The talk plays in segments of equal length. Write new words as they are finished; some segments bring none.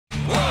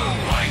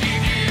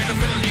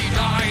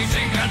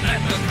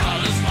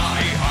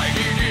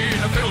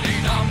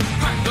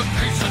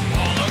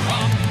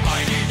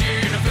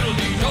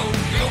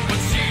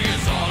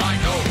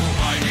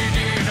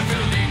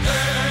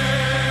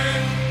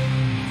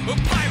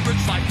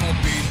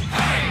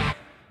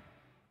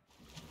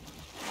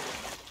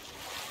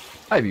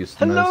Hi, Houstoners.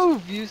 Hello,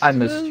 Houstoners. I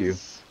missed you.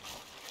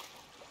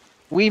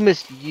 We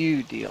missed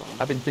you, Dion.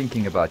 I've been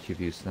thinking about you,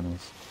 Houstoners.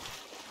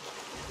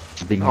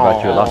 Thinking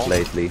about you a lot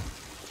lately.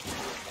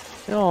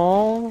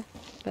 Oh,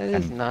 that is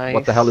And nice.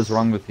 what the hell is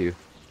wrong with you?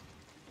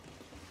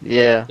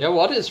 Yeah. Yeah,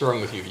 what is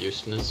wrong with you,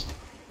 Houstoners?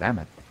 Damn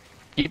it.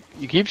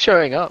 You keep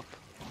showing up.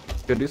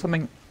 Go do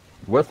something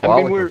worthwhile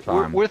I mean, with your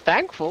time. we're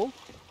thankful.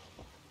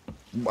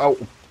 Whoa.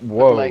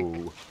 Whoa.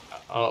 Like-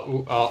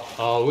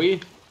 Are we?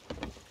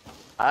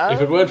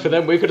 If it weren't for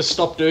them, we could have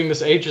stopped doing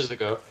this ages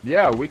ago.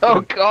 Yeah, we could.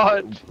 Oh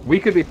God. We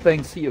could be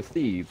playing Sea of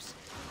Thieves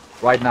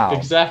right now.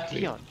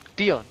 Exactly.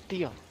 Dion.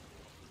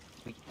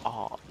 We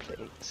are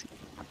playing.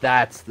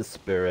 That's the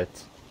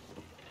spirit.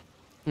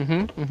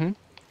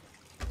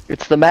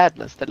 It's the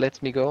madness that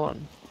lets me go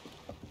on.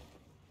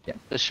 Yeah.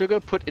 The sugar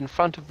put in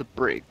front of the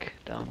brig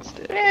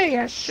downstairs.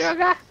 Hey,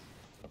 sugar.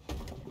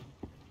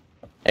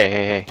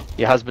 Hey.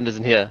 Your husband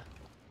isn't here.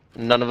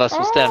 None of us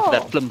will stand for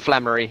that Oh.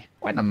 flim-flammery.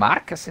 When the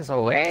Marcus is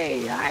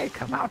away, I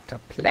come out to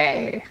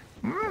play.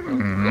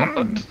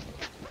 God.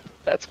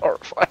 That's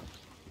horrifying.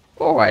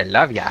 Oh, I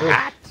love your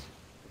hat.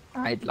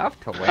 I'd love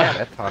to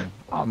wear it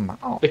on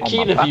The my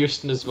keen of butt.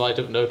 Houstoners might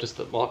have noticed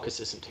that Marcus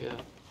isn't here.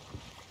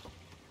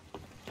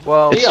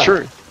 Well, It's Yeah.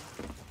 true.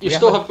 You Yeah.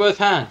 still have both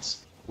hands.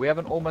 we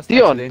haven't almost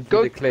Dion, accidentally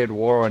go- declared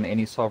war on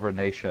any sovereign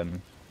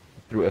nation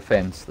through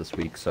offense this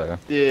week, so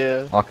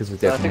Yeah. Marcus is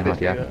I definitely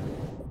think not that here.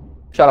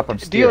 Shut up, I'm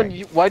steering.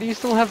 Dion, why do you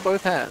still have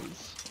both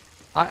hands?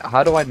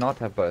 How do I not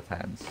have both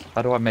hands?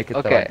 How do I make it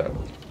Okay. that I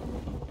don't?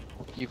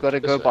 You gotta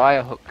This go way. buy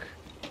a hook.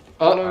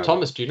 Oh,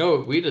 Thomas, do you know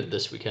what we did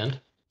this weekend?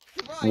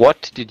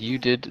 What did you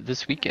did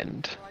this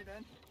weekend?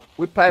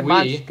 We played We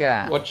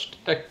Munchkin, watched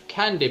a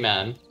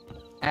Candyman.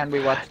 and we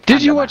watched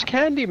Did you Candyman. watch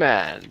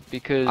Candyman?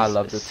 Because I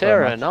loved it so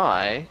Sarah much. and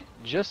I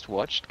just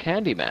watched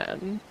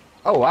Candyman.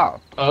 Oh wow,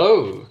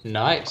 Oh,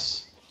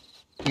 nice.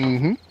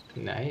 Mm-hmm.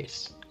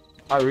 Nice.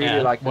 I really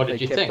And like that what they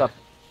did you kept think? up.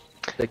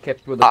 They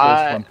kept with the first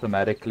I- one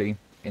thematically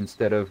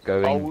instead of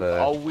going the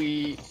Are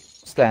we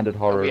standard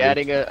horror. Are we route.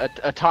 adding a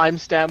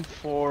timestamp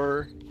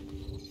for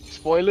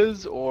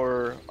spoilers,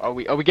 or are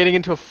we getting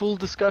into a full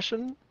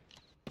discussion,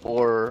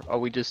 or are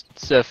we just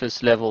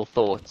surface level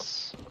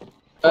thoughts?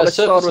 Well, let's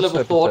start Surface with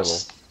level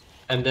surface thoughts,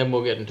 and then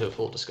we'll get into a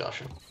full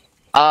discussion.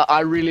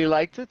 I really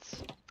liked it.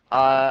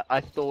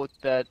 I thought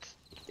that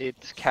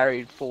it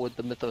carried forward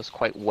the mythos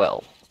quite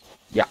well.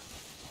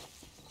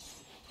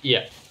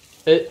 Yeah.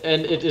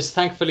 And it is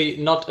thankfully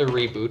not a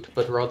reboot,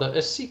 but rather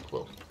a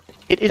sequel.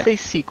 It is a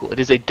sequel. It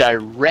is a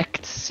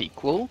direct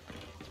sequel,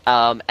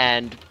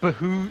 and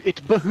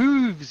it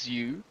behooves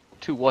you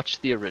to watch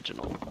the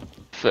original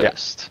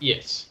first.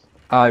 Yes.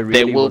 I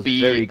really will was be-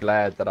 very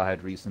glad that I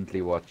had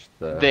recently watched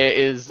the. There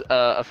is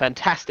a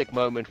fantastic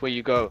moment where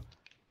you go,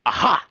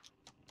 aha!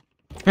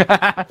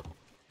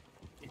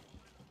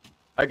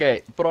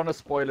 Okay, put on a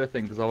spoiler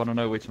thing because I want to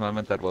know which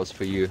moment that was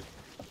for you.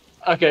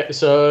 Okay,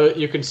 so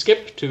you can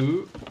skip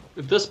to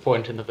this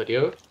point in the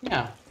video.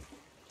 Yeah.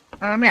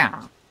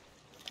 Yeah.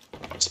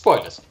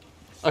 Spoilers.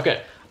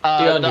 Okay.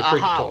 Dion, The you're free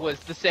to aha talk. was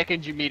the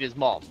second you meet his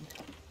mom.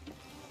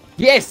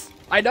 Yes,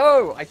 I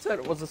know. I said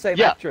it was the same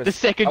Yeah, actress. the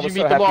second I you was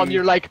meet so the mom, happy.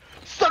 you're like,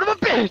 son of a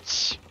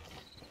bitch!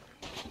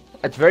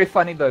 It's very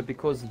funny though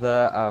because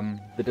the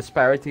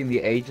disparity in the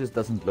ages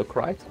doesn't look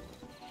right.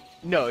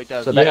 No, it So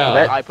doesn't. that, Yeah.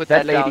 that, I put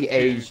that that down lady to-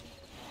 aged.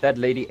 That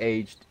lady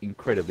aged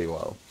incredibly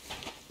well.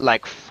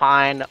 Like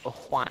fine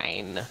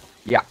wine.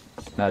 Yeah.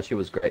 No, she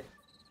was great.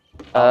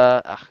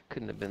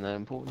 Couldn't have been that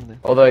important then.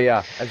 Although,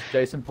 yeah, as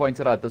Jason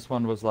pointed out, this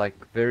one was like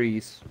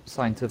very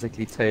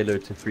scientifically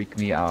tailored to freak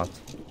me out.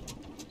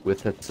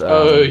 With its.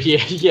 Oh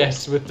yeah,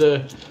 yes, with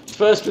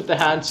the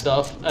hand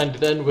stuff, and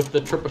then with the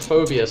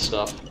trypophobia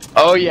stuff.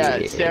 Oh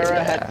yeah, Sarah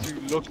Yeah. had to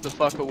look the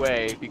fuck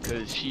away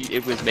because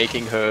it was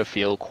making her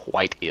feel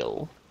quite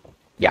ill.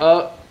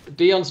 Yeah.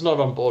 Dion's not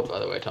on board, by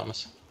the way,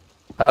 Thomas.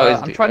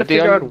 I'm trying to Dion-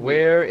 figure out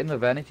where in the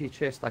vanity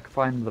chest I can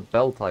find the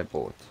belt I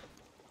bought.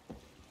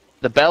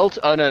 The belt?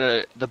 Oh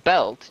no, the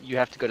belt. You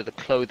have to go to the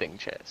clothing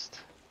chest.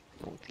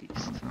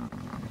 Northeast.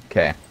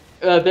 Okay.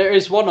 There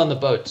is one on the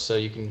boat, so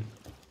you can.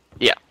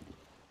 Yeah.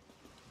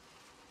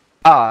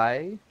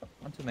 I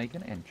want to make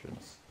an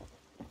entrance.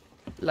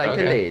 Like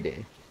Okay. a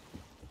lady.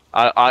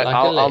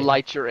 I'll lady.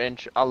 light your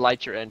I'll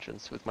light your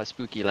entrance with my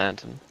spooky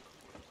lantern.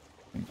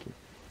 Thank you.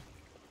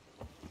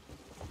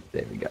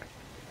 There we go.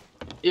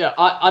 Yeah,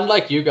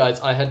 unlike you guys,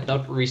 I had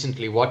not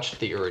recently watched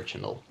the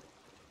original,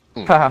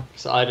 Haha.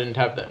 so I didn't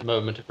have that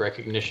moment of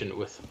recognition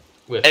with.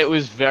 It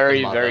was very,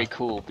 the mother. very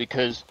cool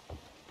because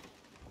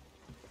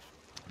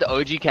the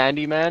OG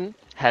Candyman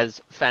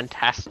has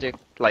fantastic,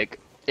 like,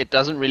 it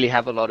doesn't really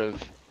have a lot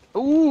of.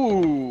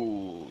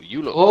 Ooh,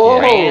 you look Oh,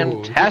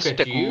 fantastic.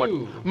 look at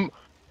you.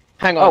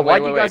 Hang on, Oh, wait, why wait,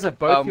 do you wait. guys have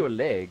both your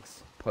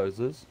legs,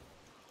 posers?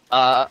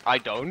 I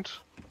don't.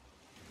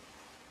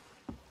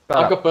 Shut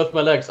I've up. got both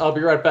my legs. I'll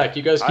be right back.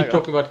 You guys I keep know.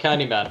 talking about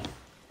Candyman.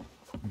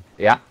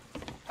 Yeah.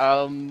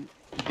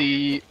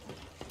 The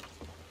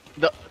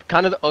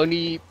kind of the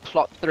only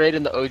plot thread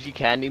in the OG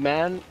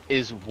Candyman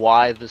is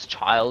why this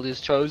child is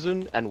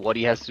chosen and what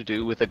he has to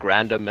do with the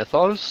grander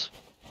mythos.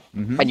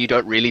 and you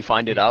don't really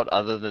find it out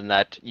other than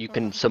that you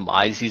can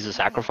surmise he's a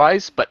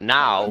sacrifice. But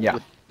now,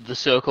 with the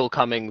circle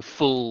coming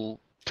full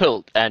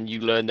tilt, and you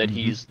learn that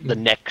he's the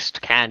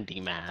next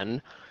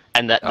Candyman,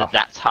 and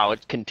that's how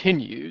it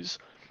continues,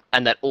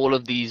 and that all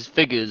of these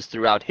figures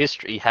throughout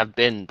history have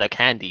been the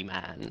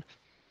Candyman.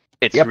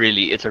 It's a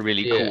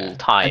really cool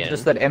tie-in. And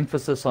just that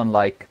emphasis on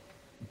like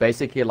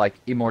basically like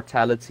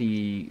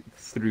immortality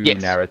through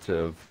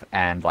narrative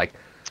and like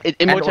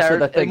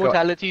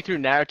immortality through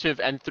narrative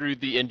and through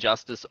the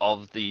injustice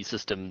of the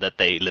system that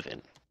they live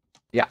in.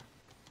 Yeah.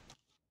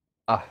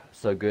 Ah,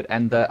 so good.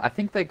 And I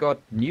think they got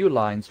new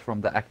lines from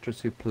the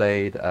actress who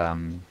played.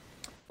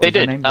 They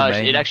did.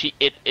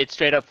 It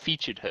straight up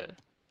featured her.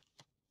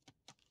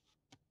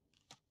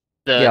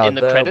 In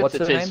the credits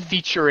it says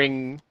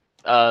featuring.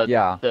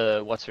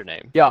 What's her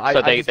name? Yeah,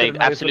 so they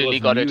absolutely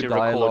got her to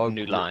record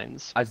new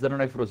lines. I don't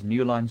know if it was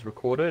new lines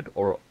recorded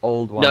or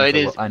old ones that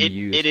were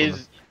unused. It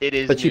is.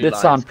 But she did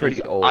sound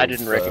pretty old. I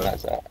didn't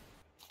recognize that.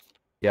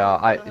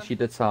 Yeah, she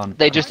did sound.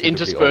 They just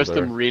interspersed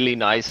them really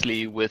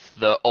nicely with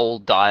the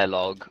old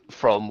dialogue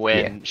from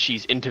when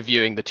she's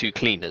interviewing the two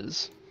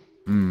cleaners.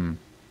 Hmm.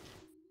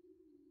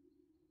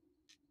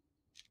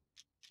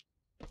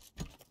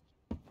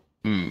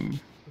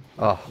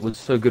 Oh, it was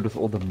so good with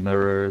all the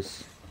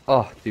mirrors.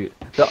 Oh, dude.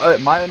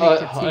 My only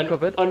critique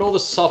of it... And all the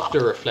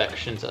softer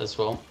reflections as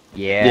well.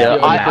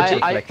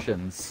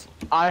 Reflections.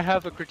 I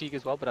have a critique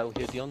as well, but I will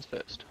hear Dion's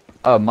first.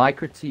 My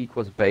critique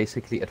was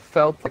basically, it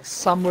felt like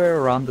somewhere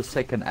around the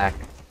second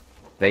act,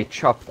 they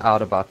chopped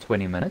out about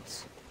 20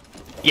 minutes.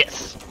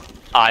 Yes.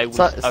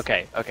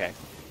 Okay.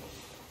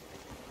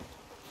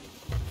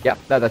 Yeah,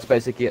 that's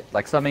basically it.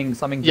 Like, something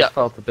just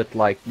felt a bit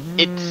like...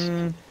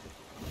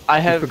 I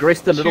have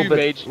progressed a little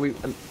bit,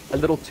 a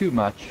little too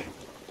much.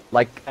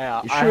 Like,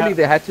 surely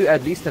there had to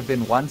at least have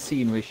been one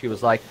scene where she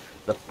was like,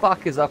 "The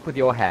fuck is up with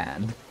your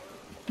hand?"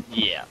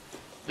 Yeah.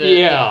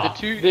 The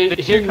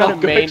two kind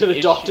of main to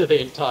the doctor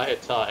the entire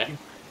time.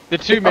 The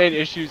two main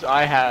issues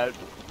I had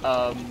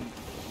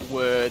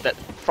were that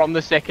from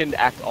the second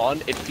act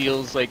on, it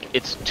feels like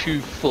it's too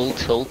full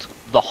tilt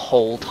the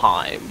whole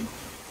time.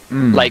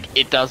 Like,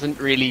 it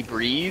doesn't really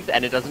breathe,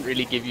 and it doesn't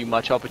really give you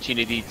much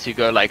opportunity to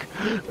go, like,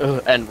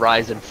 and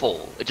rise and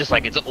fall. It's just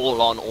like, it's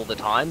all on all the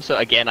time. So,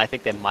 again, I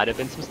think there might have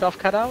been some stuff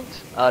cut out.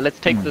 Let's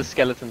take the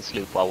skeleton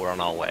sloop while we're on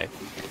our way.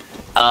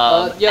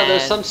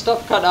 There's some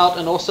stuff cut out,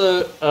 and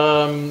also,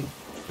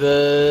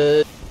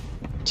 the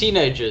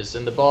teenagers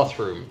in the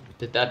bathroom.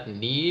 Did that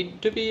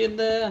need to be in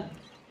there?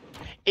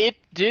 It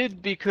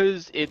did,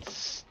 because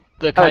it's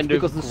the kind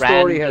of because the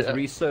story has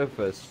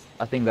resurfaced.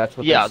 I think that's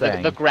what they're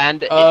saying. The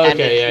grand, it's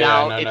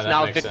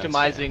now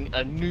victimizing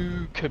a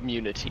new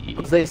community.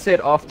 They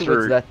said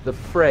afterwards that the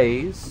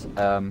phrase,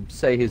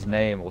 say his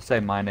name or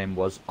say my name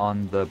was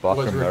on the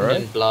bottom mirror.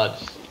 In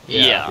blood.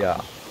 Yeah.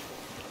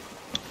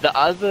 The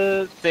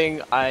other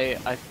thing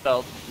I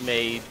felt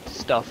made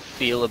stuff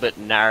feel a bit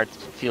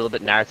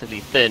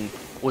narratively thin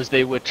was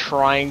they were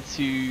trying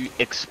to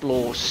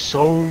explore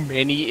so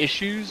many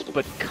issues,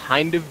 but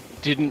kind of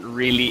didn't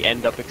really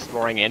end up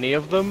exploring any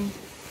of them.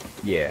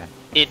 Yeah.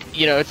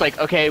 It's like,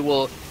 okay,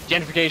 well,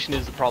 gentrification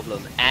is the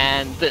problem,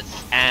 and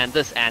this, and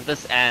this, and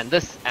this, and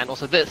this, and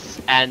also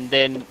this, and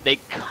then they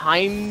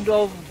kind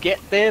of get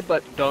there,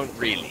 but don't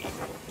really.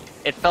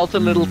 It felt a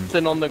little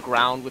thin on the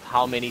ground with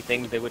how many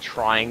things they were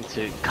trying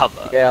to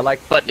cover. Yeah,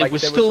 but it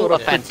was still a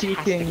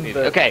fantastic movie.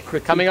 Okay,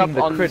 coming up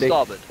on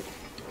starboard.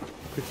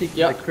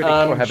 Critiquing the critic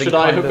for having should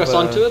I hook us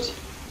onto it?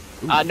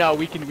 No,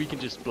 we can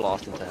just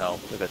blast into hell.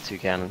 We've got two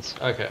cannons.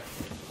 Okay.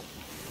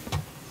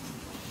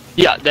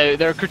 Yeah,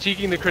 they're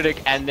critiquing the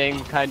critic and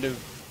then kind of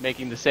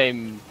making the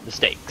same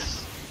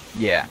mistakes.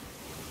 Yeah.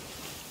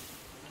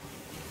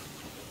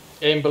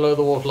 Aim below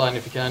the waterline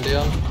if you can,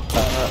 Dion.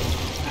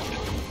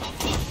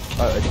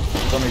 For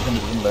some reason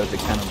it didn't load the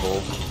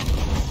cannonball.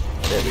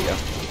 There we go.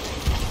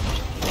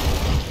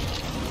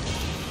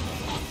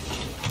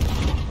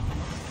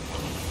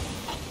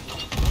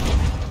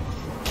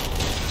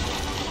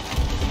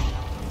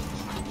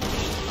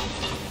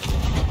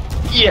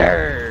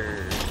 Yeah.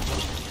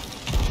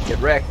 Get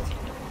wrecked.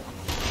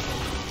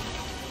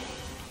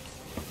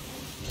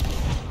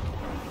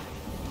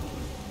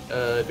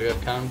 Do we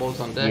have cannonballs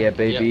on deck? Yeah,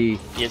 baby. Yep.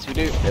 Yes, we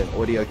do. The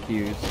audio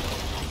cues.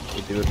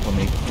 They do it for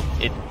me.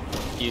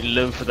 You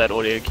live for that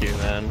audio cue,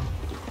 man.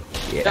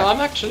 Yeah. No,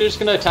 I'm actually just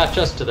gonna attach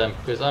us to them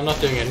because I'm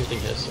not doing anything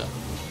here, so.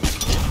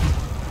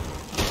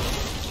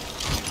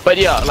 But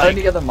yeah, like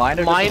only other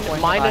minor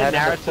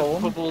narrative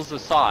quibbles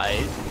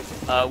aside,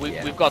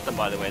 we've got them,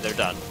 by the way. They're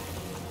done.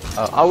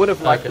 I would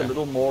have liked a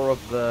little more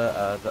of the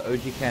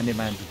OG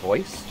Candyman's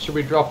voice. Should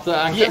we drop the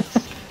anchor?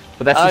 Yes.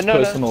 But that's just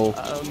personal.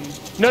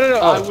 No.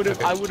 Oh, I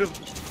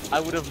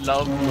would have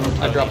loved.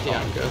 I dropped the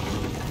anchor.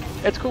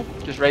 It's cool.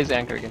 Just raise the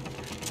anchor again.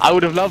 I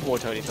would have loved more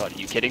Tony Todd. Are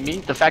you kidding me?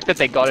 The fact that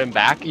they got him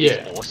back is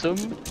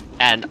awesome,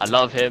 and I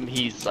love him.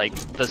 He's like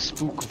the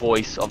spook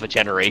voice of a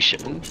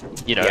generation.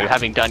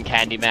 Having done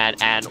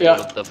Candyman and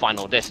all of the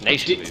Final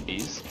Destination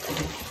movies.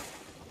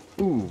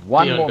 Ooh,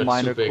 one more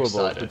minor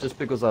quibble, but just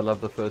because I love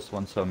the first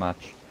one so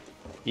much.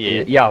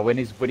 Yeah. when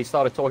he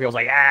started talking, I was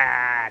like,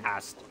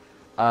 Nast.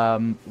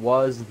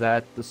 Was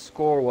that the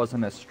score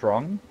wasn't as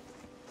strong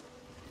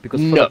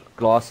because Philip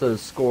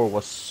Glass's score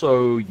was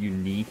so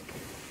unique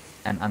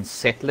and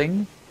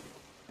unsettling,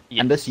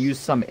 and this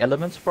used some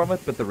elements from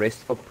it, but the rest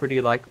felt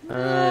pretty like.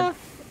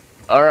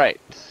 All right,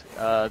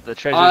 the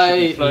treasure should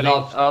be floating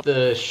up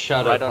the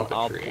shadow right on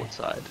our puppetry. port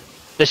side.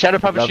 The shadow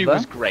puppetry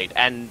was great,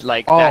 and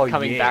like that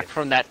coming back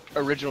from that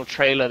original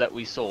trailer that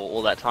we saw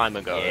all that time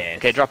ago. Yes.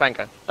 Okay, drop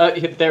anchor.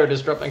 There it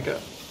is, drop anchor.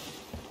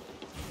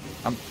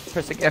 I'm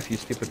pressing F, you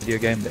stupid video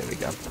game. There we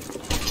go.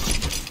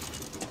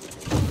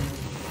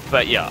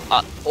 But yeah,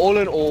 all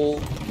in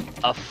all,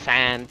 a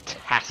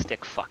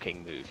fantastic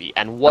fucking movie,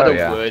 and what a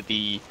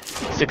worthy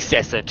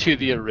successor to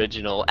the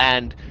original,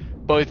 and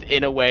both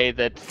in a way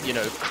that, you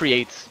know,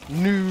 creates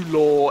new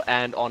lore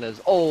and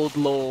honors old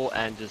lore,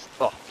 and just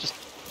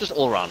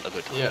all around a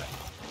good time. Yeah.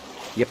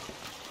 Yep.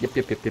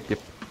 Good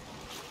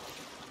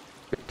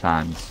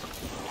times.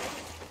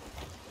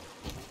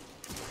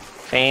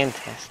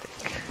 Fantastic.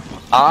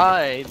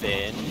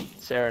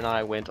 Sarah and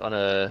I went on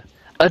a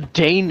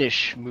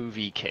Danish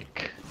movie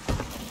kick.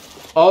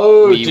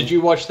 Oh, did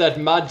you watch that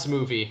Mads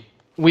movie?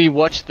 We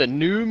watched the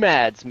new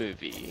Mads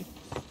movie.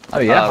 Oh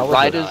yeah,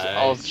 Riders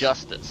of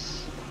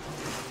Justice.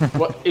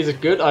 What is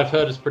it good? I've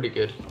heard it's pretty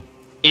good.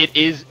 It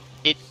is.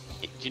 Do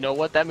you know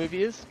what that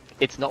movie is?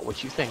 It's not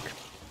what you think.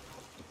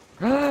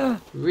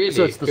 Really?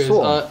 So it's the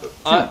Swarm.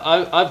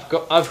 I've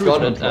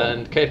got it,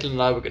 and Caitlin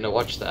and I were gonna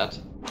watch that.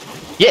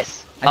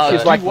 Yes. And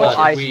she's like, well,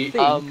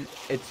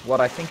 it's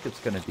what I think it's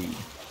gonna be,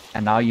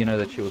 and now you know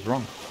that she was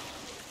wrong.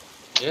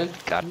 Yeah.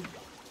 God.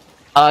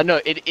 No,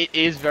 it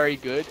is very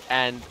good,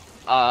 and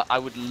I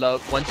would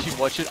love, once you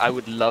watch it, I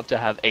would love to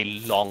have a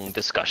long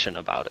discussion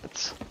about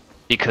it,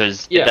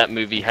 because that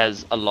movie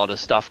has a lot of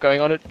stuff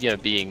going on it. You know,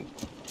 being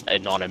a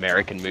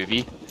non-American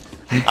movie.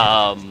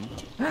 Hello.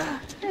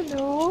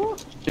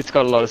 It's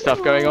got a lot of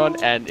stuff going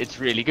on, and it's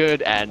really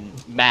good, and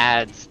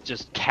Mads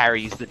just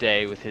carries the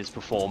day with his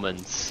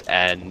performance,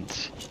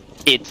 and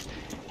it's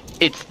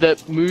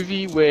the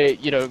movie where,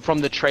 you know, from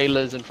the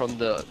trailers and from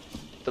the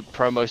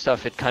promo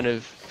stuff, it kind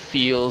of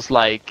feels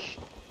like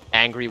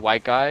angry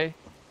white guy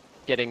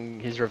getting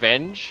his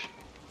revenge,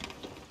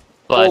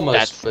 but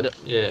almost,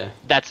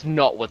 that's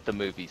not what the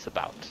movie's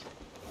about.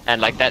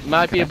 And like, that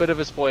might be a bit of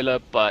a spoiler,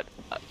 but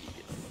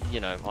you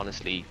know,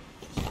 honestly,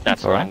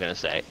 that's what I'm gonna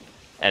say.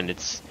 And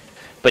it's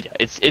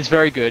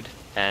very good,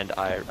 and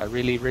I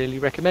really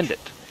recommend it.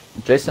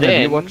 Jason,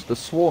 have you watched The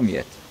Swarm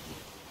yet?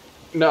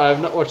 No, I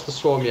have not watched The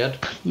Swarm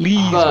yet.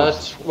 Please.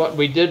 But what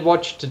we did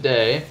watch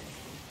today,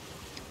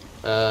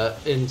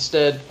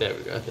 instead, there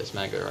we go. There's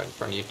Mango right in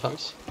front of you,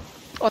 Thomas.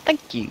 Oh,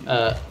 thank you.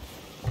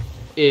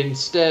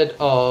 Instead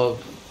of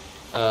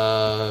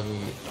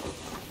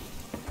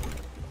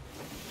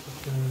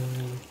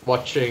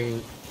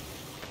watching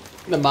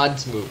the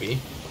Mads movie,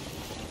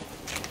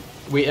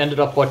 we ended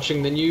up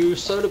watching the new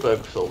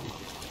Soderbergh film.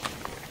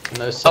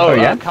 No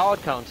Sudden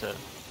Card Counter,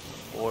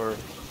 or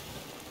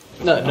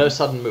No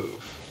Sudden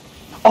Move.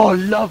 Oh,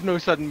 love No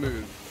Sudden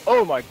Move.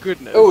 Oh my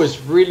goodness. It was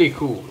really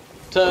cool.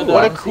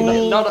 What a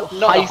cool not a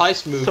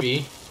heist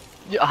movie.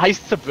 A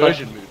heist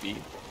subversion movie.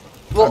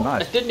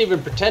 Well, it didn't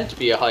even pretend to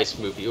be a heist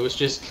movie. It was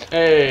just,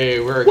 hey,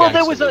 we're a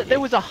gangster movie.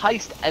 There was a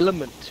heist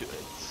element to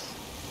it.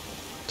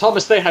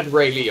 Thomas, they had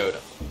Ray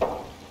Liotta.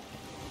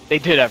 They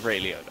did have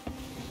Ray Liotta.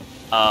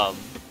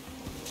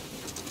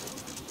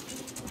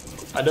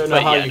 I don't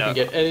know how you can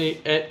get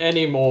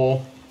any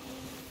more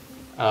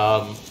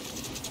mob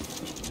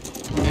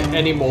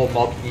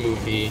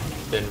movie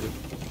than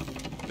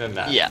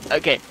that. Yeah,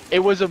 okay. It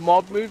was a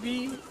mob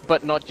movie,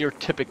 but not your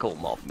typical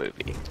mob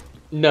movie.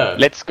 No.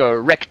 Let's go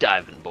wreck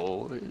diving,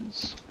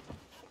 boys.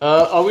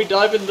 Are we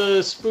diving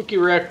the spooky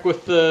wreck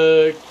with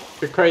the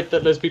crate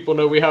that lets people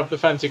know we have the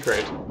fancy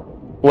crate?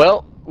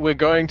 Well, we're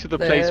going to the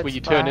place where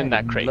you turn in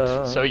that crate,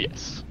 so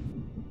yes.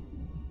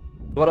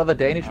 What other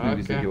Danish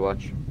movies did you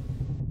watch?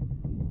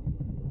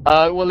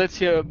 Well, let's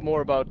hear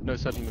more about No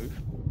Sudden Move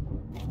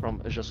from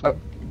Ajusco.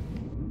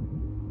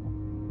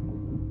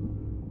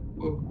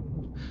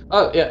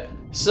 Oh, yeah.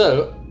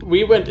 So,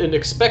 we went in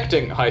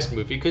expecting a heist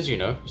movie, because, you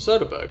know,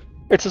 Soderbergh.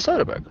 It's a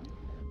Soderbergh.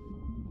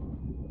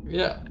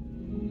 Yeah.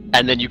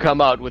 And then you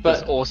come out with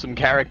this awesome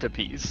character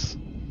piece.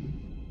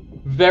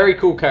 Very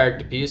cool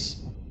character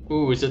piece.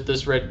 Ooh, is it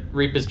this Red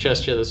Reaper's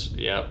chest here?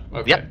 Yeah,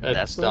 okay. Yep,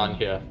 that's down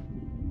here.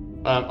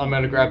 I'm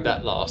gonna grab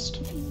that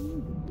last.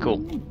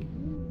 Cool.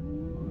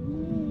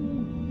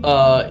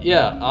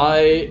 Yeah,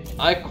 I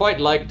quite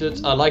liked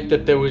it. I liked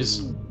that there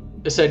was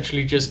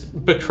essentially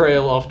just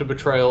betrayal after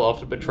betrayal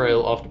after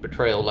betrayal after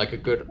betrayal, like a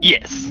good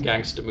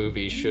gangster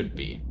movie should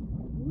be.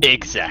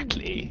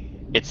 Exactly.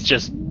 It's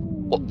just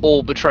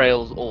all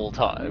betrayals all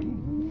time.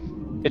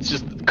 It's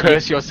just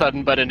curse your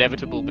sudden but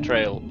inevitable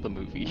betrayal, the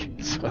movie.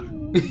 So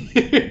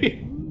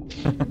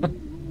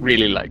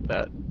really like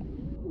that.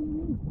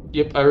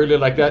 Yep, I really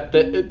like that.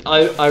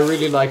 I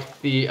really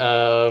liked the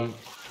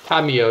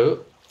cameo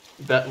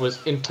that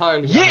was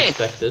entirely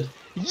unexpected.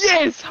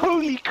 Yes!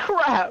 Holy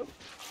crap!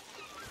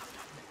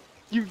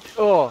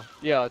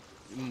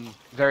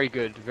 very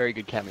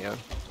good cameo.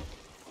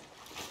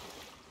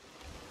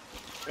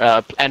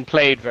 And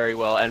played very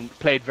well, and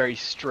played very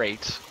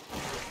straight,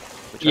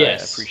 which I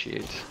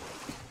appreciate.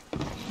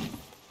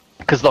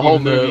 Because the whole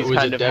movie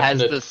kind of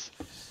has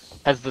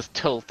this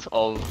tilt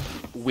of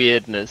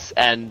weirdness,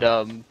 and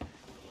the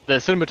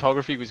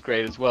cinematography was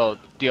great as well.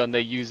 Dion,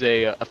 they use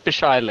a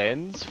fisheye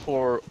lens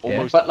for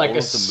almost but like all a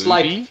of the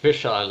slight movie.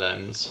 fisheye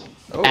lens.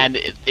 Oh. And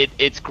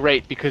it's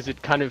great because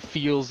it kind of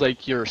feels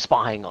like you're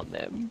spying on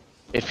them.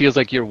 It feels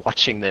like you're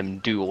watching them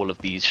do all of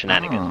these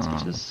shenanigans,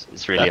 which is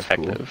really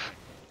effective. Cool.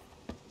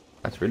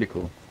 That's really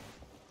cool.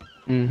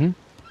 Mm-hmm.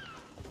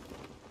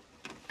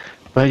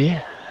 But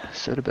yeah,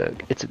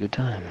 Soderbergh, it's a good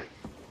time.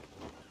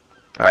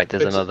 All right,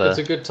 there's another. It's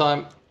a good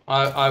time.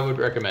 I would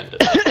recommend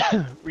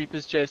it.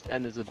 Reaper's Chest,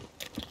 and there's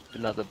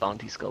another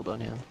bounty skull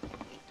down here.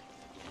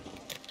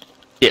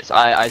 Yes,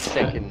 I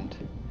second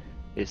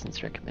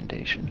Jason's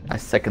recommendation. I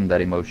second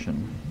that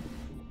emotion.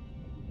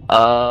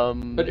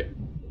 But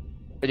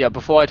yeah,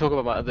 before I talk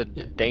about my other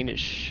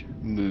Danish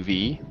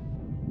movies,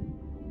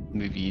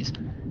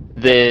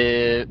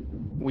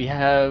 we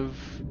have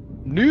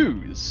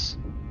news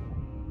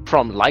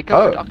from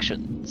Leica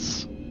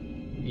Productions.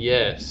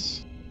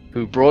 Yes.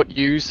 Who brought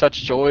you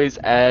such joys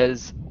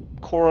as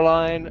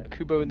Coraline,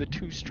 Kubo and the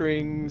Two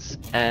Strings,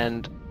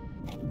 and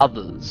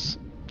others.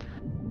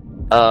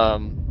 I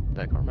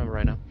can't remember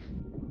right now.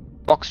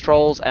 Box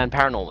Trolls and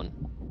Paranorman.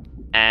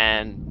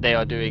 And they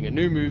are doing a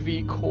new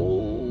movie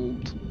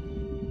called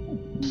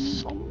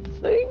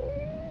something.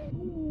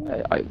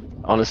 I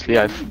honestly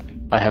I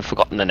have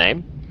forgotten the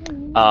name.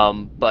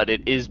 But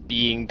it is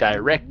being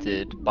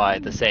directed by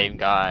the same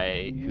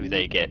guy who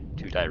they get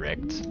to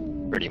direct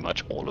pretty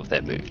much all of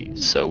their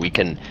movies, so we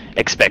can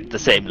expect the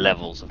same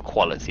levels of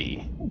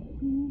quality.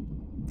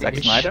 Zack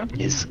Snyder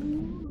is,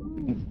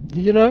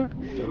 you know,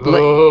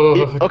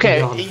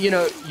 okay, you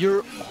know,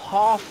 you're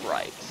half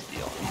right,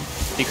 Dion,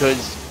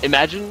 because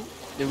imagine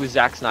it was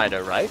Zack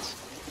Snyder, right?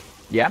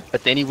 Yeah.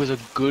 But then he was a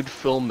good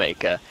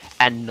filmmaker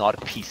and not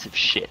a piece of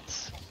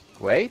shit.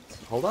 Wait,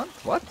 hold on,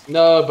 what?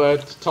 No,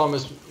 but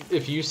Thomas,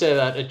 if you say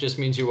that, it just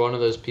means you're one of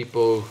those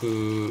people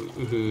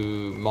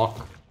who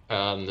mock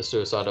the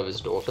suicide of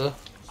his daughter.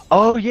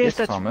 Oh yes,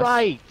 that's Thomas.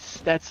 right.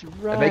 That's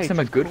right. It makes him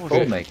a good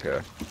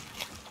filmmaker.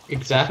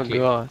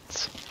 Exactly. I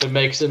forgot. It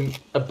makes him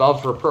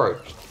above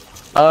reproach.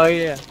 Oh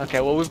yeah.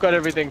 Okay. Well, we've got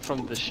everything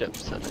from the ship,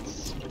 so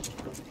let's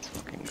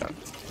fucking go.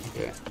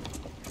 Okay.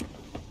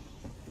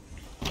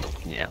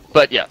 Yeah.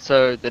 But yeah.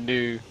 So the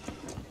new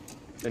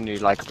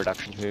Leica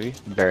Productions movie.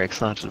 I'm very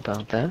excited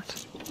about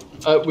that.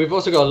 We've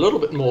also got a little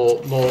bit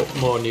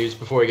more news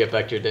before we get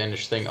back to a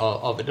Danish thing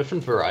of a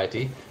different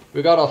variety.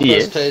 We got our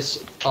first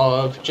taste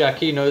of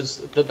Giacchino's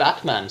The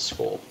Batman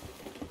score.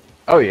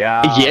 Oh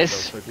yeah.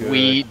 Yes,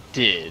 we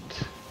did.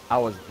 I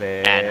was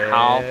there. And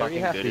how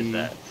fucking good is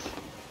that?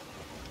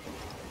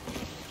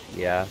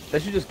 Yeah, they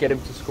should just get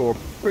him to score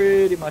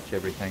pretty much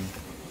everything.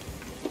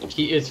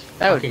 He is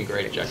fucking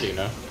great,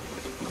 Giacchino.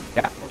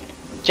 Yeah.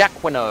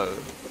 Giacchino.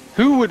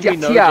 Who would we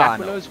know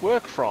Giacchino's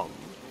work from?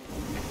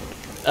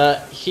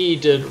 He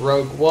did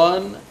Rogue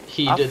One.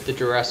 He did the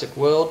Jurassic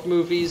World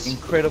movies.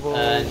 Incredibles.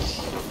 And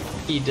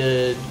he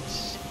did,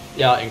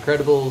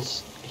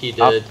 Incredibles. He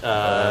did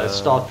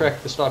Star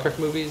Trek, the Star Trek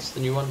movies,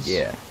 the new ones.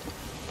 Yeah.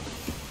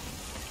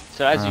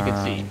 So as you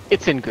can see,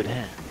 it's in good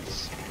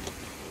hands.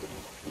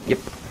 Yep.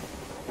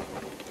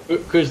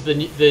 Because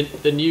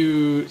the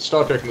new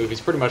Star Trek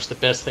movies, pretty much the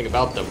best thing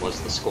about them was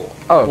the score.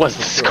 Oh, was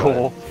the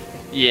score?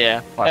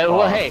 Yeah.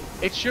 Well, hey,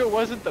 it sure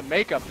wasn't the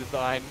makeup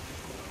design.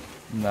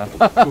 No.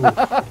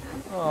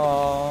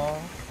 Aww.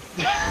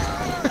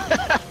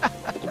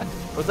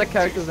 What's that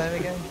character's name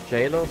again?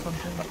 Jayla or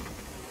something?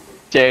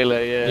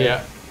 Jayla, yeah.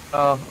 Yeah.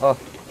 Oh.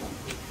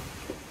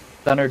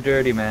 Done her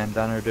dirty, man.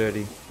 Done her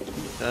dirty.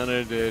 Done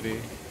her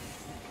dirty.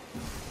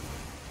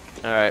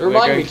 Alright,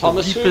 remind me,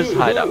 Thomas,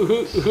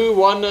 who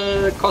won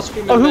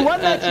costume? Oh, who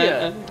won that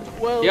year?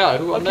 Well, yeah,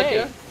 who won that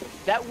year?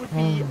 That would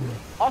be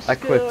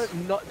Oscar.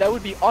 That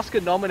would be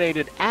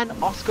Oscar-nominated and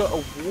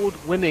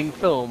Oscar-award-winning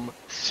film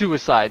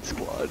Suicide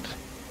Squad,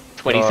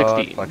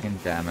 2016. Oh, fucking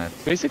damn it.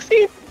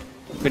 2016?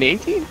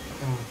 2018?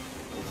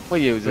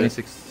 What year was it?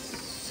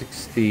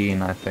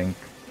 2016, I think.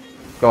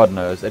 God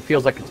knows. It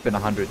feels like it's been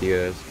 100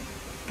 years.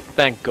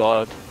 Thank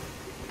God.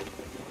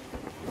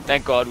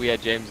 Thank God we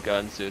had James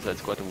Gunn's Suicide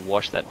Squad to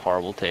wash that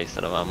horrible taste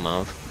out of our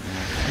mouth.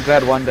 Yeah. I'm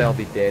glad one day I'll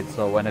be dead,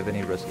 so I won't have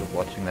any risk of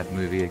watching that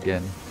movie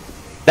again.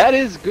 That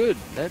is good.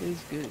 That is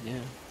good,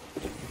 yeah.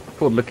 It's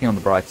called looking on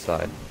the bright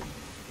side.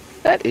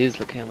 That is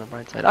looking on the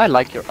bright side. I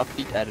like your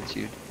upbeat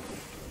attitude.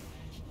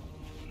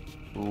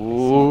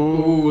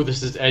 Ooh,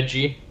 this is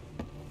edgy.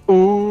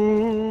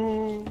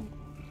 Ooh.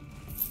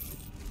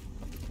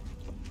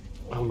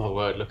 Oh my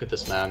word, look at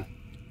this man.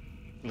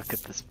 Look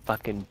at this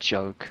fucking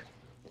joke.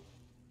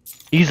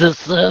 He's a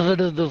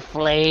servant of the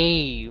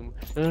flame.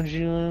 Don't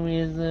you want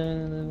me a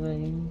servant of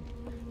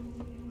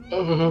the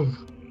flame?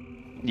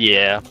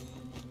 Yeah.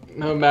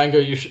 No, Mango,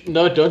 you should.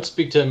 No, don't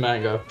speak to him,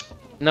 Mango.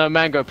 No,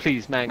 Mango,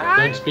 please, Mango.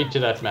 Don't speak to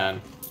that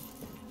man.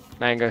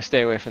 Mango,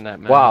 stay away from that,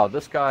 man. Wow,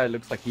 this guy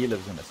looks like he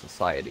lives in a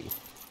society.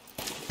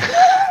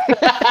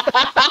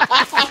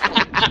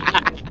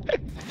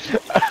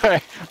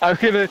 Alright, I'm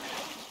gonna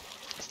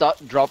start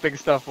dropping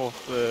stuff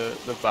off the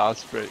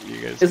bowsprit, you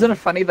guys. Isn't it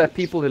funny that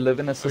people who live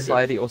in a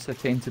society also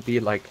tend to be,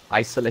 like,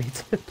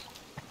 isolated?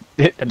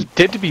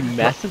 Tend to be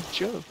massive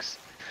jokes.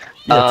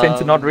 Yeah, tend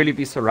to not really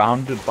be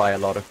surrounded by a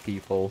lot of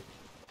people.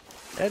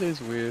 That is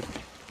weird.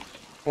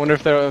 Wonder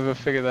if they'll ever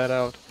figure that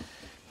out.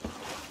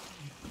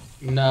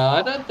 No,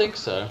 I don't think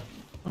so.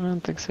 I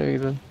don't think so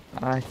either.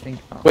 I think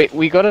not. Wait,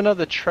 we got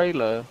another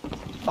trailer.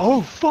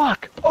 Oh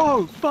fuck!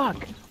 Oh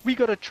fuck! We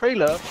got a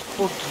trailer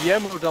for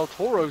Guillermo del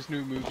Toro's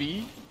new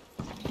movie.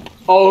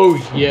 Oh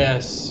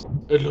yes,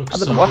 it looks. I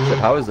so didn't watch it. good.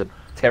 How is it?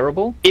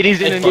 Terrible? It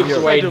is an It gives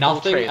away incredible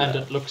nothing, trailer. and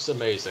it looks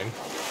amazing.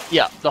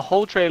 Yeah, the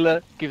whole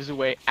trailer gives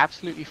away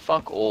absolutely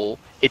fuck all.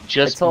 It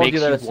just I told makes you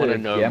that you it's want a to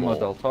know Guillermo more.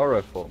 del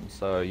Toro film,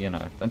 so, you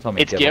know, don't tell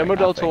me It's Guillermo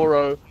del nothing.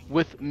 Toro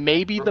with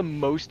maybe the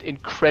most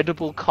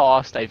incredible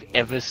cast I've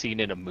ever seen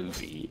in a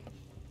movie.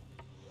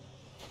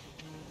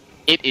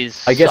 It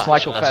is. I guess such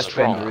Michael a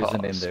strong Fassbender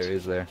isn't in cast. there,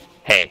 is there?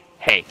 Hey,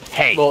 hey,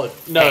 hey! Well,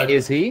 no,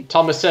 Is he?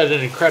 Thomas said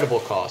an incredible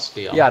cast,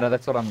 Dion. Yeah, no,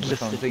 that's what I'm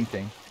Listen.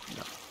 thinking.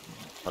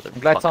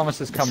 I'm glad Thomas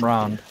has come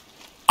round.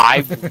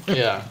 I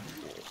Yeah.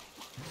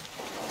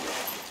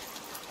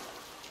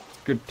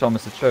 Good,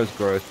 Thomas, it shows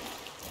growth.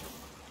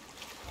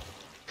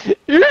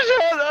 You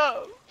shut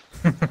up!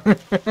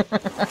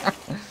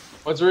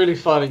 What's really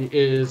funny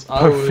is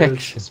I was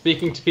Perfection.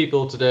 speaking to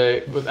people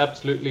today with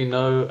absolutely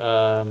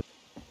no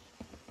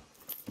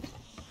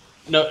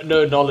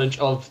knowledge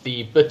of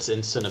the bits in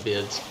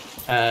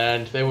CineBeards,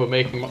 and they were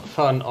making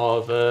fun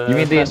of You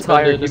mean the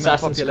Fassbender entire in human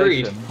Assassin's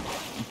Creed.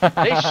 population?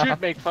 They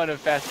should make fun of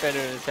Fassbender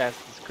in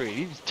Assassin's Creed.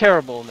 He was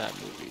terrible in that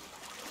movie.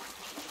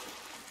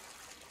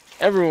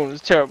 Everyone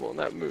was terrible in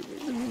that movie.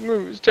 The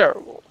movie was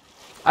terrible.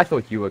 I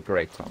thought you were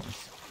great,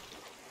 Thomas.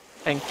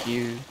 Thank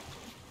you.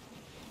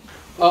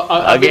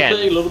 I've been Again.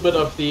 playing a little bit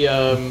of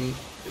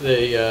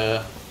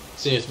the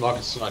Seniors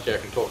Markets tonight here. I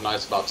can talk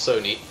nice about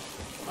Sony.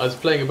 I was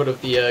playing a bit of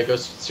the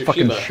Ghost of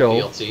Fucking Tsushima show.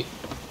 DLC,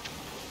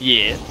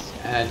 Yes.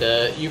 and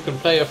you can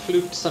play a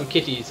flute to some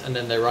kitties, and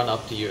then they run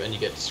up to you, and you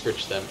get to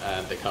scritch them,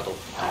 and they cuddle.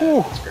 Whew.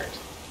 And it's great.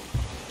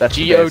 That's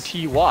the best.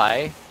 Goty.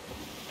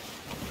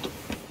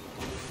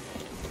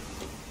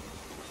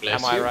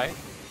 Bless Am I you. right?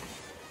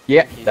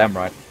 Yeah, damn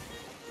right.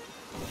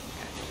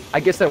 I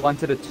guess I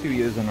wanted it 2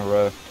 years in a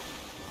row.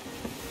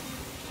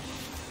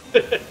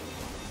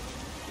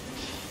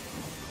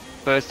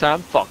 First time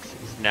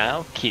foxes,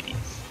 now kitties.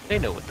 They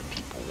know what the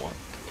people want.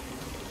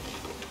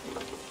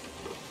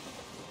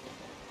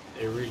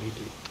 They really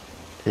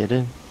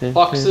do.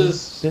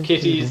 Foxes,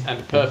 kitties,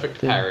 and perfect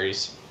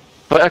parries.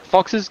 But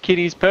foxes,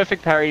 kitties,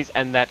 perfect parries,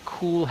 and that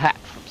cool hat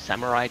from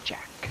Samurai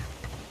Jack.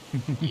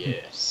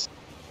 Yes.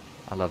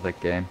 I love that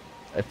game.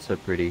 It's so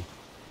pretty.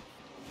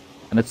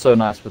 And it's so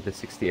nice with the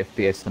 60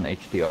 FPS and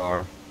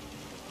HDR.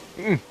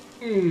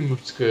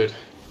 It's good.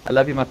 I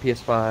love you, my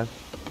PS5.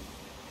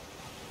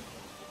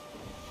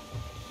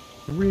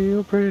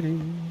 Real pretty.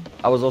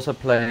 I was also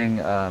playing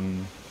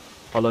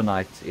Hollow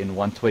Knight in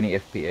 120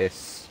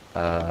 FPS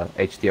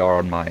HDR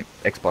on my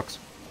Xbox,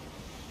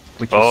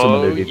 which is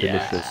similarly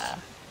delicious.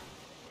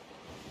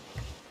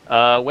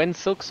 When's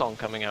Silksong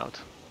coming out?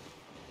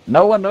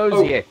 No one knows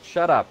Oh. yet.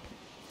 Shut up.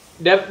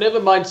 Never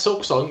mind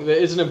Silksong. There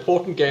is an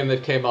important game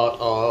that came out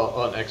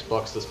on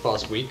Xbox this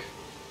past week.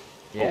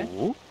 Yeah.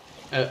 Oh,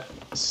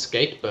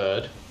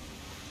 Skatebird.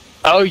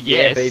 oh Yeah,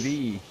 yes.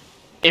 baby.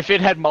 If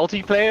it had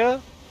multiplayer,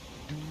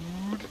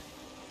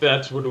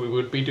 That's what we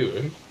would be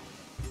doing.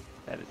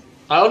 that is.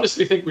 I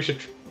honestly think we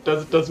should.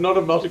 Does not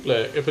have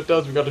multiplayer. If it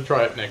does, we got to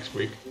try it next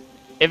week.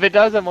 If it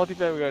does have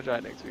multiplayer, we're gonna try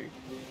it next week.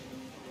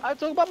 I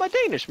talk about my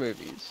Danish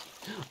movies.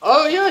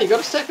 Oh yeah, you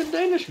got a second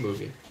Danish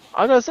movie.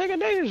 I got a second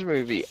Danish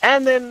movie,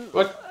 and then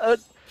What?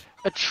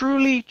 a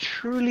truly,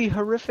 truly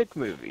horrific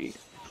movie.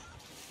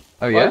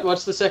 Oh yeah.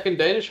 What's the second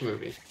Danish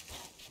movie?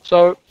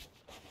 So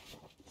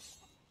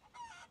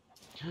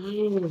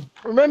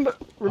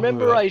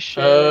remember I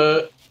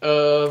shared.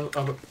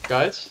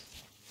 Guys.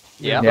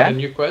 Yeah. I've Yeah? got a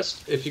new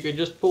quest. If you could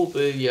just pull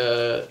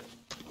the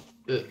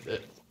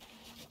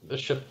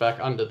ship back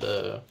under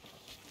the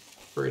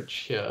bridge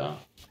here.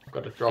 I've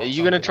got to drop. Are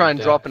you gonna something try like and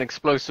that. drop an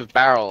explosive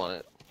barrel on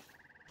it?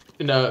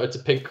 No, it's a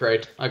pig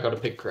crate. I got a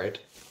pig crate.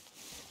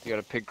 You got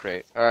a pig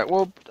crate. All right.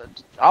 Well,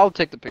 I'll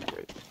take the pig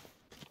crate.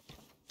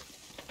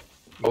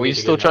 You Are we need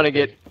to still trying to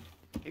another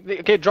get?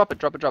 Okay, drop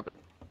it.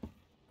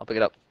 I'll pick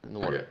it up in the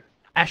pig. water. Okay.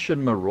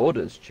 Ashen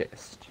Marauder's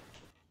chest.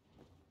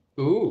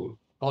 Ooh,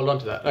 hold on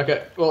to that.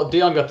 Okay, well,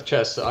 Dion got the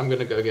chest, so I'm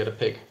gonna go get a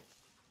pig.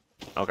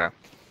 Okay.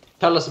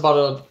 Tell us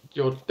about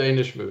your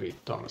Danish movie,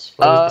 Thomas.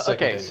 What was the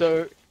second Okay.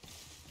 Danish?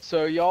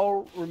 So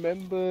y'all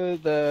remember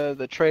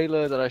the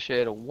trailer that I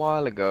shared a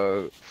while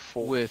ago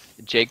with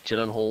Jake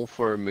Gyllenhaal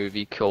for a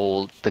movie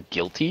called The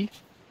Guilty,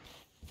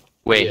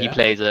 where he Yeah.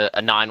 plays a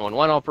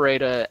 911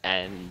 operator,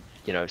 and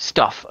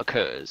stuff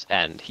occurs,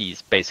 and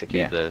he's basically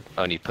Yeah. the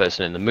only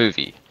person in the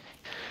movie.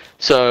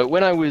 So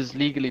when I was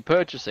legally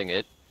purchasing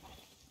it,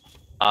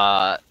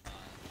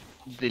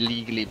 the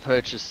legally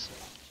purchased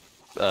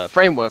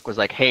framework was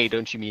like, hey,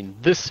 don't you mean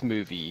this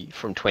movie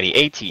from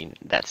 2018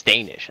 that's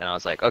Danish? And I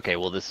was like, okay,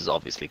 well, this is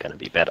obviously going to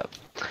be better.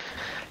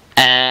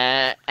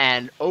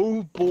 And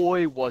oh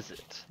boy, was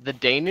it. The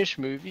Danish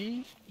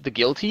movie, The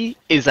Guilty,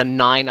 is a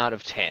 9 out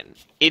of 10.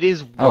 It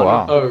is one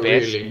of the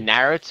best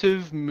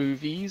narrative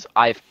movies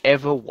I've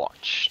ever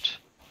watched.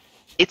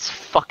 It's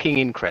fucking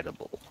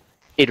incredible.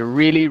 It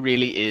really,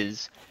 really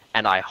is.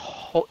 And I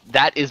hope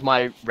that is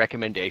my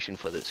recommendation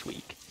for this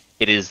week.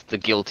 It is The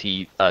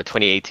Guilty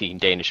 2018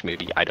 Danish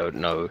movie. I don't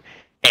know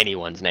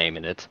anyone's name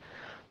in it.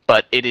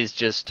 But it is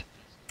just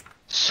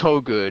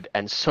so good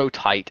and so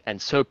tight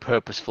and so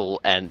purposeful,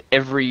 and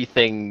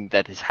everything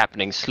that is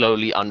happening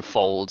slowly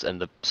unfolds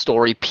and the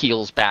story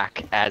peels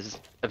back as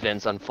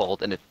events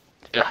unfold, and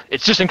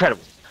it's just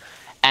incredible.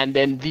 And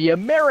then the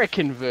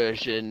American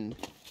version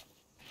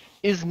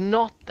is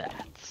not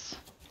that.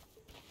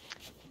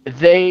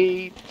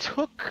 They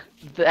took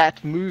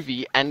that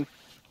movie and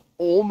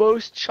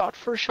almost shot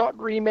for shot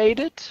remade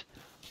it,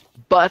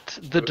 but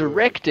the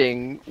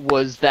directing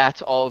was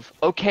that of,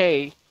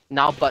 okay,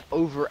 now but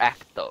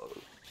overact though.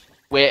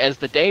 Whereas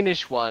the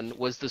Danish one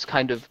was this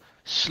kind of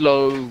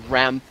slow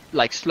ramp,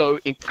 like slow,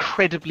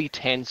 incredibly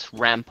tense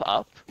ramp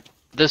up.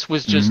 This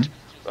was just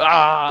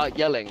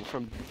yelling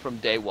from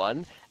day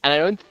one. And I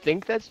don't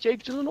think that's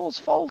Jake Gyllenhaal's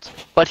fault,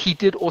 but he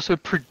did also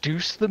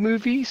produce the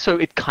movie, so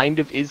it kind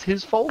of is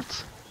his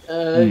fault.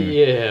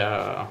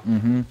 Yeah.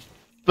 Mm-hmm.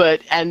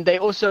 But, and they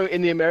also,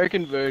 in the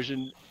American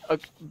version,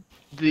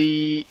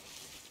 Wait,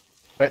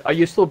 are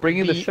you still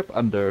bringing the ship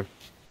under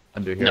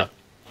here? No.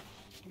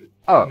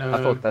 Oh, No. I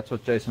thought that's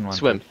what Jason wanted.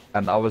 Swim.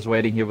 And I was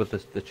waiting here with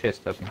the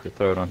chest hoping to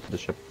throw it onto the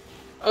ship.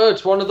 Oh,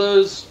 it's one of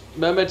those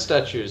mermaid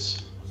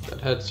statues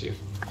that hurts you.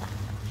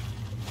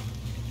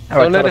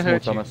 Alright, Don't let tell it us more,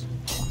 hurt you.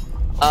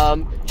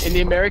 Thomas. In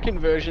the American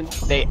version,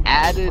 they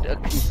added a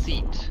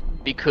conceit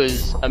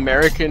because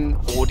American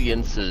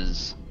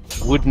audiences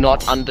would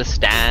not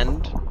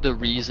understand the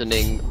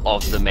reasoning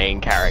of the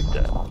main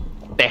character.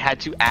 They had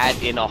to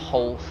add in a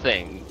whole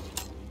thing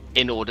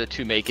in order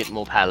to make it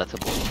more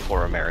palatable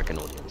for American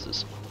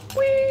audiences.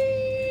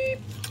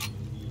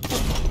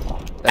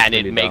 And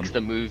it makes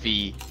the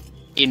movie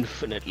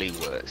infinitely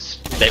worse.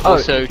 They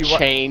also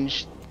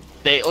changed.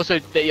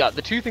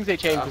 The two things they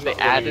changed was they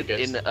added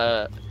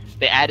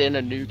in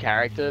a new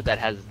character that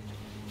has,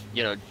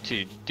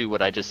 to do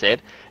what I just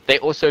said. They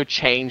also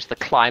changed the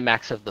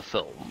climax of the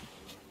film.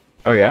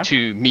 Oh yeah.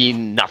 To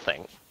mean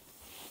nothing.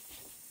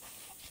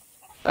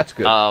 That's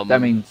good.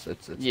 That means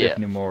it's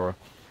definitely more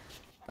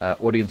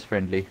audience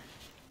friendly.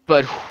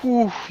 But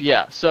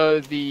yeah.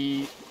 So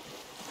the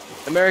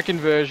American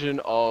version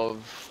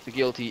of The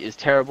Guilty is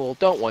terrible.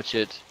 Don't watch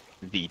it.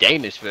 The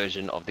Danish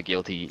version of The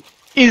Guilty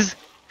is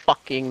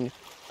fucking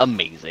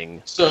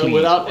amazing. So Please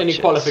without watch any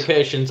it.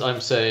 qualifications,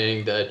 I'm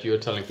saying that you're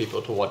telling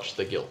people to watch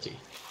The Guilty.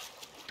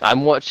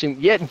 I'm watching.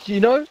 Yeah,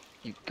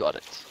 you got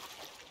it.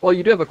 Well,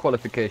 you do have a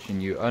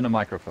qualification. You own a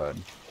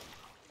microphone.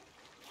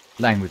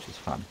 Language is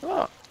fun.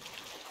 Oh.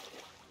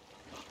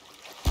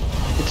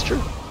 It's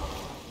true.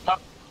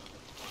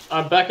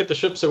 I'm back at the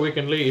ship so we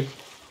can leave.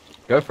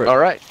 Go for it. All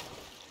right.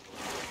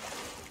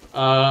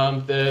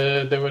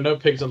 There were no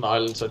pigs on the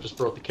island, so I just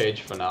brought the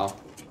cage for now.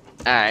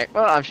 Alright,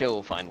 well, I'm sure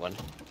we'll find one.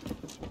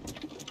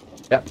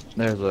 Yep,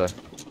 there's a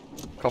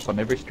cop on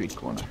every street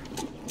corner.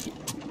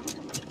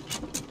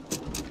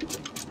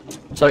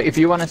 So if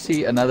you want to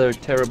see another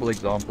terrible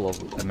example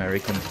of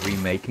Americans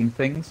remaking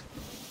things,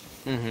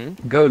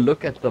 go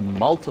look at the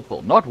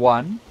multiple, not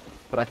one,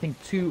 but I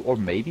think 2 or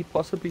maybe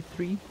possibly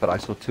 3, but I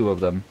saw 2 of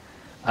them,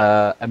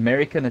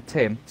 American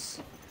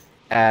attempts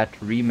at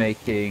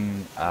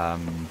remaking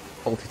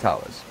Fawlty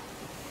Towers.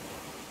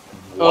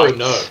 What? Oh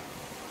no.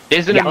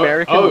 There's an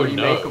American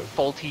remake of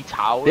Fawlty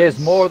Towers? There's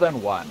more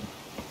than one.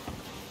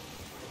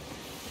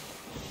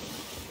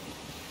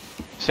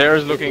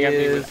 Sarah's looking at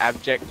me with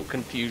abject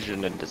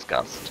confusion and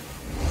disgust.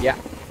 Yeah.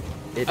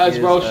 As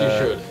well she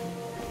should.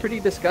 Pretty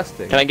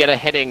disgusting. Can I get a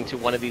heading to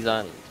one of these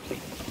islands,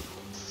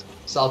 please?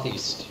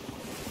 Southeast.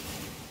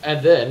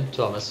 And then,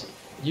 Thomas,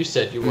 you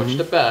said you watched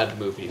a bad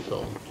movie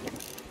film.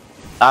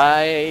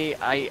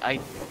 I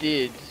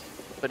did,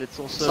 but it's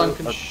also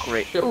Sunken a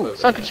great... Ship. Ooh,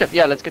 Sunken Ship.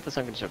 Yeah, let's get the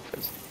Sunken Ship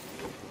first.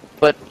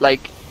 But,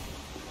 like,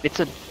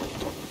 it's a...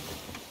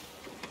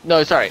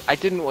 No, sorry, I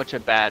didn't watch a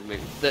bad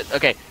movie.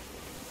 Okay,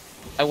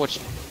 I watched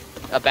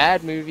a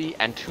bad movie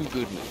and 2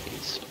 good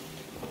movies.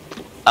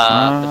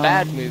 The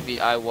bad movie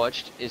I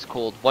watched is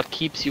called What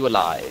Keeps You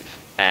Alive,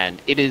 and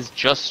it is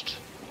just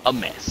a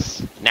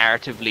mess.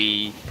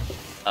 Narratively,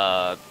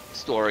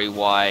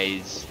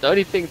 story-wise, the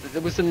only thing,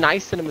 there was some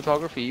nice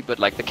cinematography, but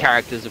like the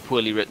characters are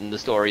poorly written, the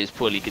story is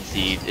poorly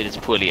conceived, it is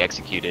poorly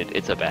executed,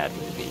 it's a bad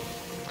movie.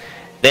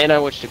 Then I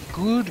watched a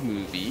good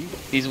movie.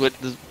 These were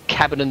the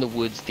Cabin in the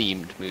Woods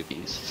themed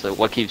movies, so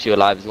What Keeps You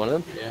Alive is one of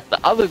them. Yeah.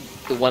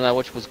 The one I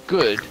watched was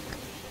good,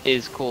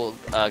 is called,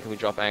 can we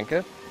drop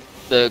anchor?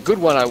 The good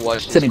one I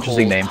watched It's an is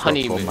interesting called name for a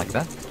Honeymoon. film like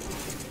that.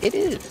 It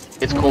is.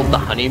 It's called The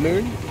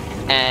Honeymoon,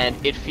 and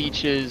it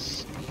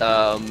features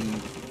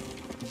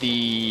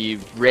the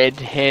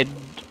redhead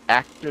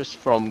actress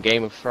from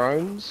Game of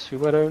Thrones,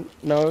 who I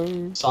don't know.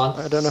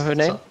 I don't know her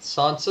name.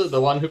 Sansa,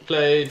 the one who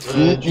played.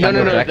 No,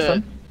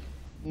 Jackson?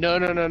 No.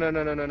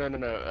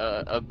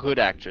 A good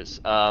actress.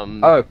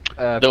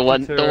 The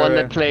one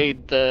that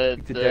played the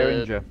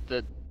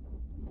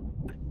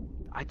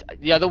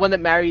one that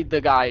married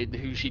the guy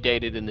who she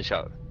dated in the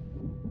show.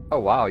 Oh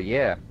wow,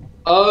 yeah.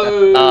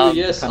 Oh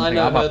yes, I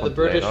know her, the up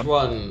British later.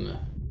 one.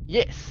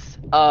 Yes.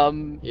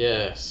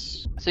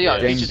 Yes. So yeah,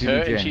 it James features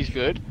her, and she's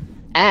good,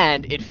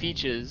 and it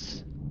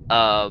features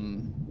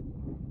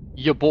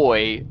your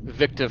boy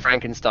Victor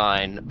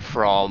Frankenstein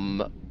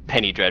from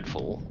Penny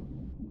Dreadful.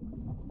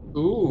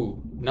 Ooh,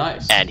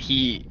 nice. And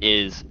he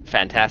is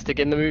fantastic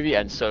in the movie,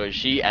 and so is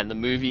she, and the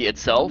movie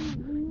itself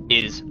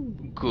is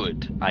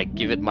good. I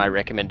give it my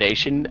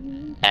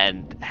recommendation,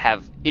 and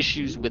have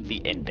issues with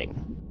the ending.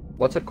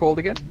 What's it called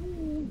again?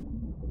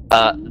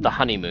 The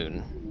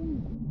Honeymoon.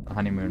 The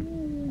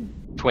Honeymoon.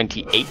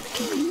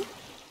 2018.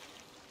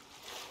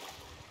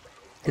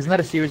 Isn't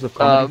that a series of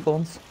comedy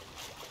films?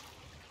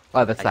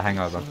 Oh, that's The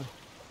Hangover. So.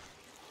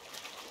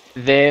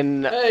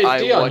 Then hey, I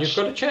Dion, watched... you've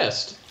got a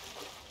chest.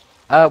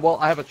 Well,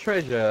 I have a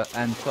treasure,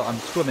 and so I'm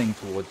swimming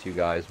towards you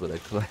guys with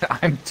it, because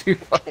I'm too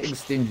fucking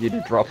stingy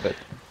to drop it.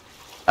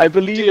 I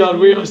believe Dion,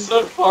 we are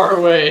so far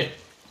away.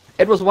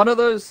 It was one of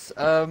those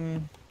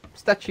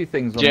statue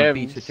things on the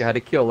beach that you had to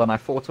kill, and I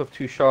fought off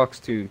 2 sharks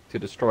to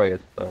destroy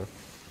it. So.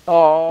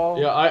 Oh.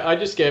 Yeah, I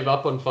just gave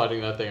up on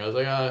fighting that thing. I was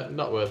like,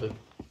 not worth it.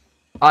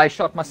 I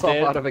shot myself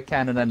out of a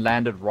cannon and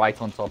landed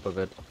right on top of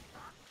it.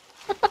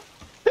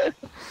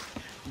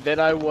 Then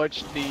I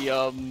watched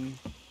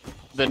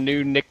the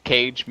new Nick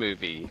Cage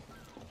movie,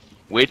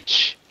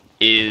 which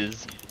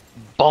is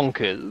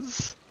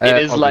bonkers. It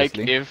is obviously. like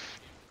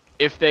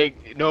if they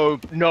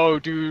no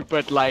dude,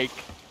 but like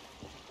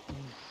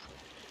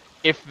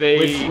if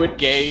they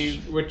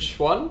which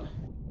one?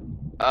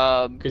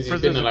 Because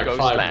he's been in like 5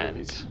 Ghostland.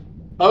 movies.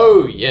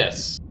 Oh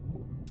yes.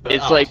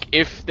 It's like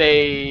if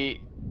they,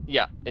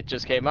 yeah, it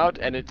just came out,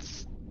 and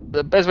it's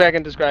the best way I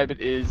can describe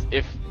it is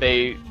if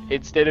they,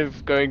 instead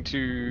of going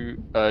to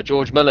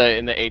George Miller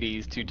in the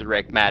 80s to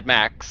direct Mad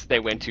Max, they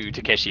went to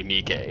Takeshi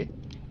Miike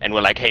and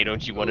were like, hey,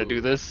 don't you want to do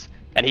this?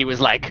 And he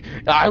was like,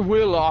 I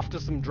will after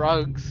some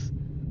drugs.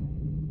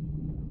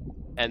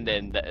 And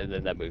then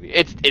that movie,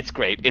 it's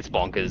great, it's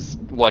bonkers.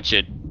 Watch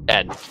it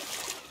and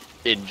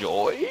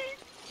enjoy.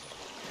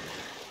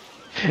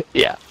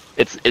 Yeah,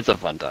 it's a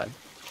fun time.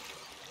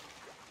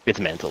 It's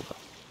mental though.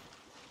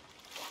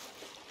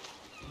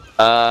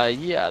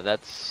 Yeah,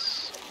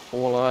 that's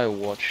all I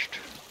watched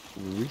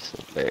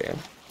recently.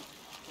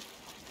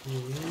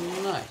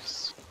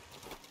 Nice.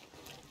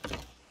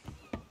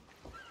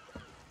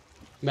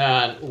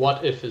 Man,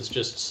 What If is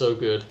just so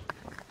good.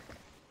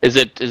 Is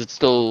it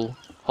still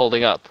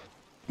holding up?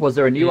 Was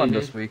there a new one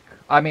this week?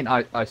 I mean,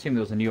 I assume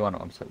there was a new one.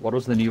 I'm sorry. What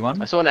was the new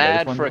one? I saw an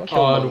ad for a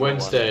Killmonger on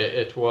Wednesday.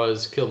 It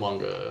was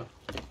Killmonger.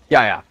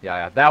 Yeah.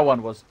 That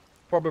one was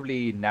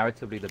probably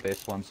narratively the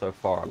best one so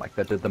far. Like,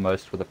 that did the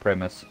most for the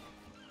premise.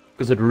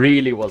 Because it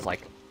really was,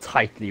 like,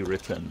 tightly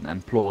written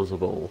and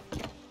plausible.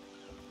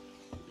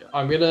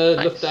 I'm gonna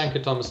lift Anchor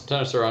Thomas and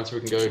turn us around so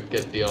we can go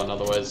get Dion,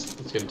 otherwise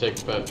it's gonna take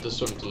about to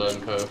swim to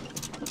Lone Cove.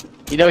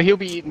 You know, he'll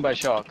be eaten by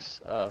sharks,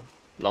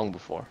 long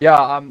before. Yeah,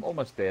 I'm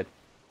almost dead,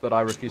 but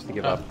I refuse to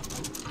give up.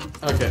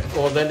 Okay,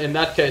 well then in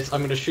that case,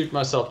 I'm gonna shoot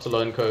myself to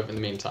Lone Cove in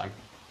the meantime.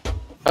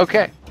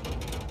 Okay.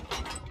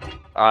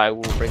 I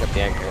will bring up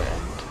the anchor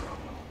and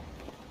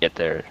get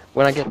there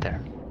when I get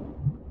there.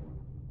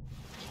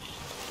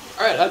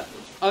 Alright,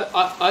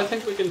 I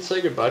think we can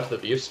say goodbye to the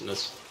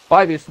Business.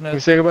 Bye, listeners. Can we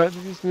say goodbye to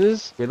the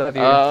listeners? We love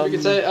you. We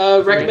can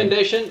say,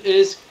 recommendation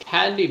is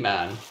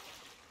Candyman.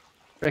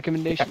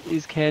 Recommendation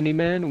is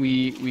Candyman.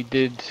 We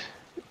did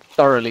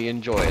thoroughly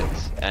enjoy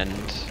it, and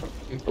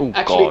oh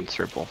god, it's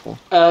rip awful.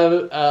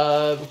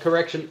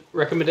 Correction.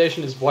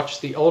 Recommendation is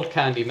watch the old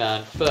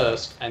Candyman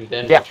first, and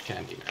then watch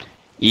Candyman.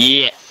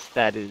 Yes,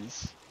 that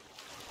is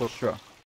For sure.